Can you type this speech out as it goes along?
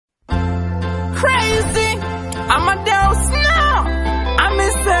crazy. I'm a Madhouse now. I'm a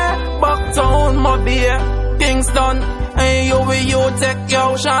say Bucktown, my beer, Kingston. Hey, you take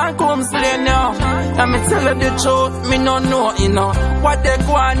your Sean come slay now. Let me tell you the truth, me no know, you know. What they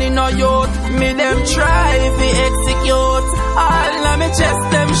go on in no youth, me them try to execute. All of me chest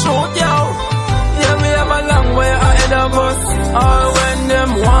them shoot, yo. Yeah, we have a long way ahead of us. All when them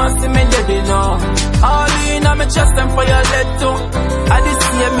want see me dead, you know. All in on me chest them for your lead too. I the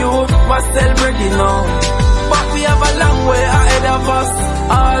same youth was celebrating, you know. But we have a long way ahead of us.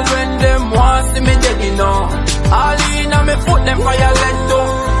 All when them want see me dead, you know. All in on me foot them for your lead too.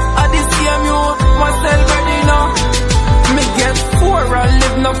 I the same youth was celebrating, you know. Me get poor and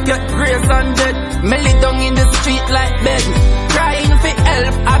live not get grace and dead. Me lay down in the street like bed, crying for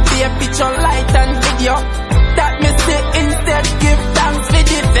help. I be a picture light and video. That me say instead give thanks for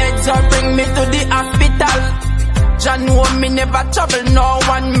the feds or bring me to the hospital. Jah know me never trouble no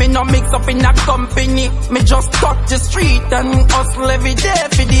one, me no mix up in a company. Me just touch the street and hustle every day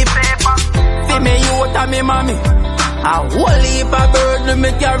for the paper. For me youth and me mommy, a whole heap of burden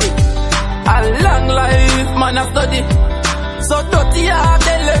me carry. A long life man I study. So dirty heart,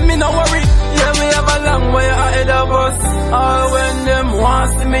 they let me no worry. Yeah, we have a long way ahead of us. All when them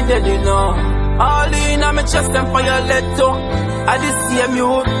want see me dead, you know. All in on me chest them for your lead too. I the same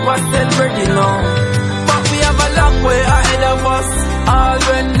youth was celebrating, you know. But we have a long way ahead of us. All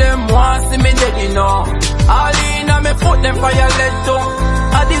when them want see me dead, you know. All in on me foot them for your lead too.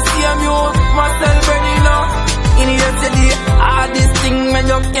 I the same youth was celebrating, you know. In yesterday, all this thing when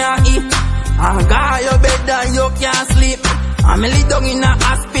you can't eat. And got your bed and you can't sleep. I'm lay down in a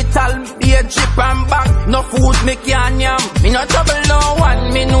hospital, be a drip and back. No food me can't yam. Me no trouble no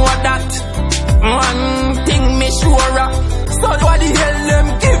one, me know that. One thing me sure of. So what the hell them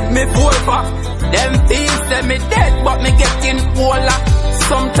give me for? Them thieves say me dead, but me getting older.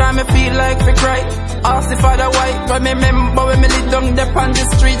 Sometimes I feel like we cry. Ask the father why. But me remember when me lay down there on the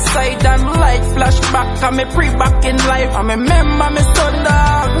street side and light flash back. And me pre back in life. And me remember me son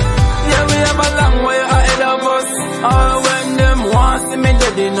dog. Yeah, we have a long way ahead of us. All when them want see me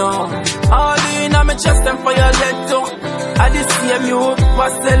dead, you know. All in on me chest them for your lead too. I the same youth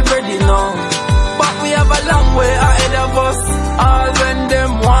was celebrating, you know. But we have a long way ahead of us. All when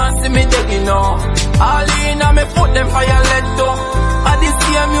them want see me dead, you know. All in on me foot them for your lead too. I the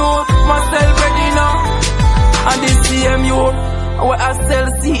same youth was celebrating, you know. And the same youth where I sell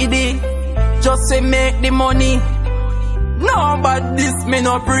CD just to make the money. No, but this me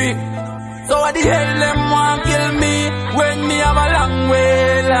no free. So what the hell them want kill me when me have a long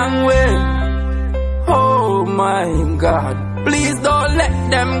way, long way? Oh my God, please don't let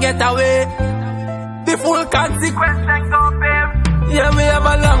them get away. The full consequence they go pay. Yeah, we have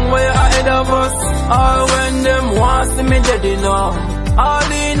a long way ahead of us. All when them want see me dead, you know.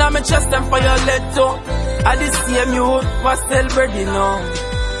 All in on me chest them for your lead too. I the same youth was celebrating, you know.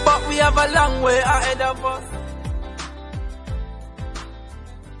 But we have a long way ahead of us.